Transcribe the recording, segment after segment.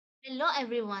Hello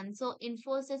everyone. So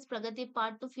Infosys Pragati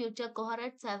Part 2 Future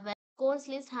Cohort 7 course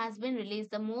list has been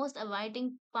released. The most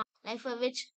awaiting part, like for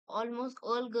which almost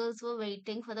all girls were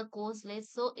waiting for the course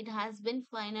list. So it has been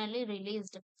finally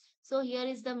released. So here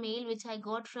is the mail which I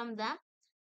got from the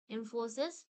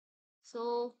Infosys.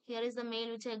 So here is the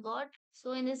mail which I got.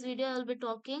 So in this video I will be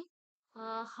talking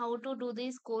how to do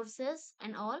these courses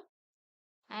and all,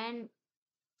 and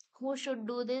who should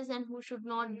do this and who should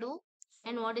not do,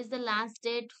 and what is the last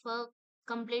date for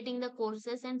completing the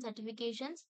courses and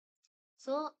certifications.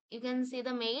 So you can see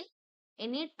the mail.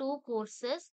 Any two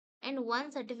courses and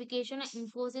one certification at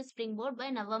Infosys Springboard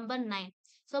by November 9.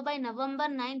 So by November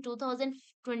 9,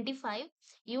 2025,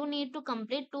 you need to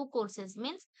complete two courses.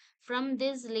 Means from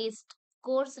this list,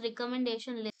 course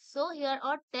recommendation list. So here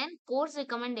are 10 course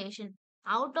recommendation.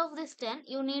 Out of this 10,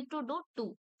 you need to do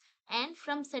two. And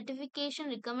from certification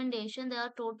recommendation, there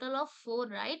are total of four,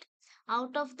 right?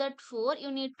 Out of that four,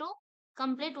 you need to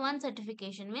complete one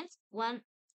certification. Means one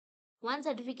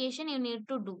certification you need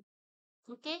to do.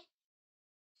 Okay,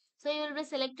 so you will be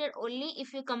selected only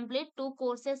if you complete two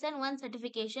courses and one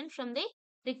certification from the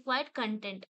required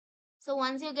content. So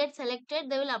once you get selected,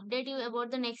 they will update you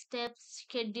about the next steps,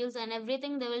 schedules, and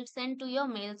everything they will send to your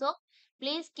mail. So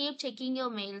please keep checking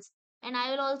your mails. And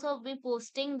I will also be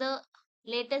posting the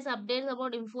latest updates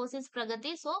about Infosys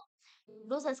Pragati. So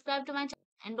do subscribe to my channel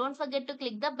and don't forget to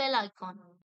click the bell icon.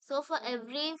 So for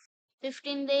every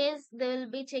 15 days, they will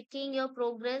be checking your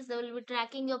progress, they will be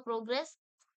tracking your progress,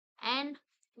 and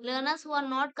learners who are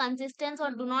not consistent or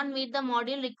do not meet the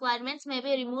module requirements may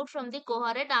be removed from the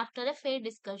cohort after a fair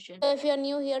discussion. So if you are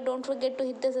new here, don't forget to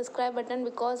hit the subscribe button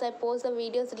because I post the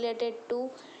videos related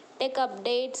to tech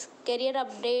updates, career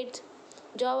updates,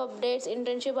 job updates,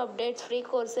 internship updates, free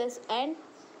courses and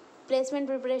placement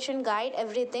preparation guide,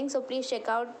 everything. So please check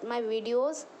out my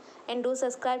videos and do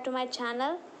subscribe to my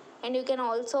channel, and you can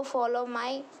also follow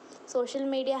my social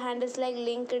media handles like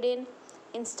LinkedIn,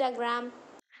 Instagram.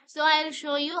 So I'll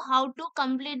show you how to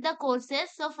complete the courses.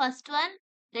 So first one,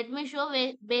 let me show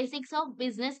basics of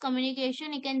business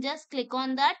communication. You can just click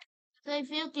on that. So if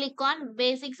you click on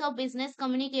basics of business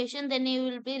communication, then you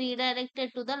will be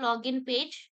redirected to the login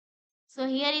page. So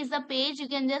here is the page. You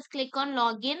can just click on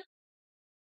login.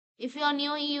 If you are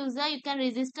new user, you can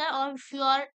register, or if you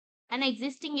are an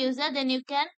existing user, then you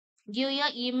can give your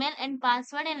email and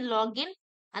password and login.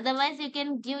 Otherwise, you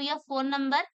can give your phone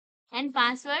number and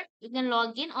password. You can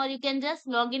log in, or you can just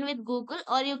log in with Google,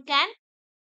 or you can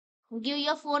give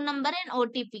your phone number and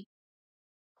OTP.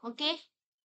 Okay.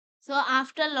 So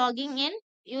after logging in,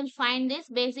 you will find this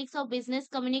basics of business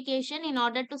communication. In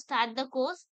order to start the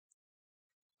course,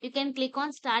 you can click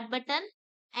on start button,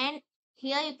 and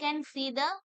here you can see the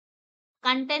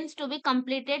contents to be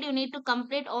completed. You need to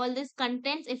complete all these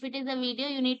contents. If it is a video,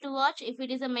 you need to watch. If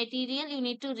it is a material, you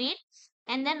need to read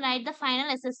and then write the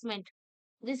final assessment.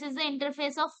 This is the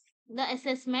interface of the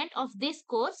assessment of this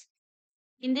course.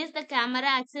 In this, the camera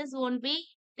access won't be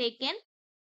taken,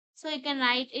 so you can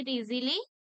write it easily.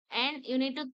 And you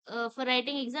need to for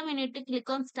writing exam, you need to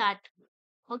click on start.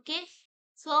 Okay,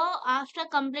 so after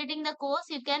completing the course,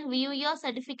 you can view your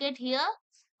certificate here,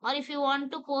 or if you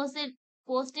want to post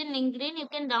in LinkedIn, you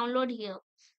can download here.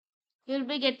 You will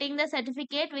be getting the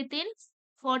certificate within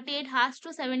 48 hours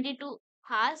to 72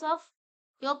 hours of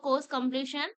your course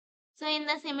completion. So in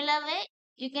the similar way,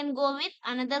 you can go with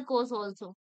another course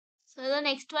also. So the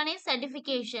next one is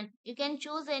certification. You can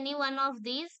choose any one of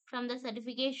these from the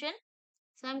certification.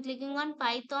 So I'm clicking on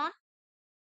Python.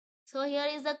 So here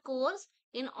is the course.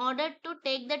 In order to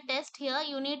take the test here,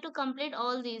 you need to complete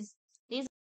all these. These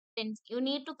things. You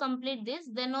need to complete this.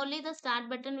 Then only the start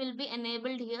button will be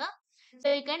enabled here.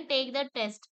 So you can take the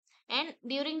test. And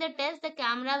during the test, the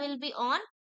camera will be on,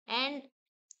 and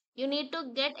you need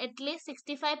to get at least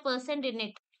 65% in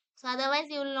it. So otherwise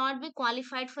you will not be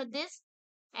qualified for this.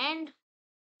 And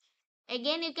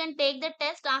again, you can take the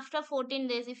test after 14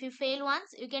 days. If you fail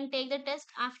once, you can take the test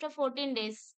after 14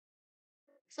 days.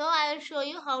 So I will show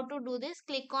you how to do this.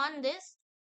 Click on this.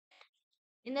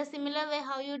 In the similar way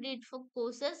how you did for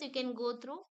courses, you can go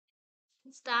through.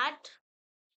 Start.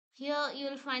 Here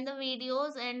you will find the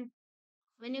videos, and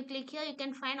when you click here, you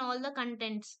can find all the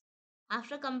contents.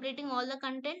 After completing all the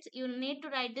contents, you need to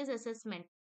write this assessment.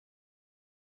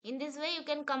 In this way, you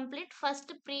can complete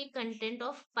first pre-content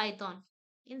of Python.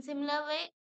 In similar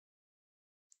way,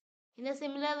 in a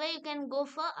similar way, you can go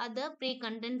for other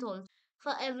pre-contents also.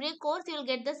 For every course, you will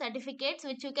get the certificates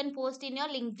which you can post in your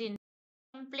LinkedIn.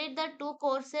 Complete the two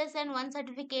courses and one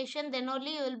certification, then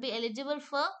only you will be eligible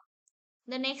for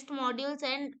the next modules.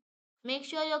 And make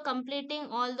sure you're completing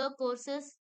all the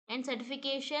courses and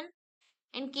certification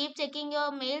and keep checking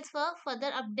your mails for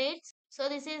further updates. So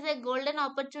this is a golden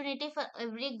opportunity for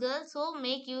every girl, so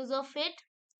make use of it.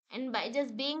 And by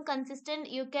just being consistent,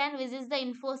 you can visit the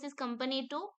Infosys company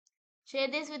too. Share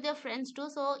this with your friends too,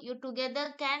 so you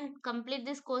together can complete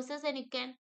these courses and you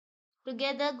can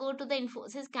together go to the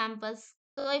Infosys campus.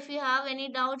 So if you have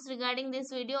any doubts regarding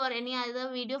this video or any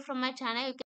other video from my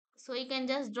channel, you can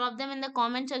just drop them in the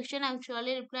comment section. I will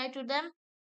surely reply to them.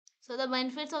 So the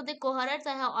benefits of the cohorts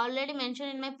I have already mentioned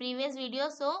in my previous video.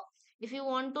 So if you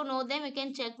want to know them, you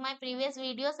can check my previous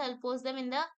videos. I'll post them in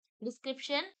the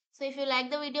description. So if you like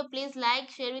the video, please like,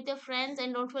 share with your friends,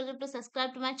 and don't forget to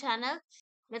subscribe to my channel.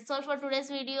 That's all for today's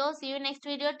video. See you next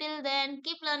video. Till then,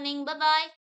 keep learning. Bye bye.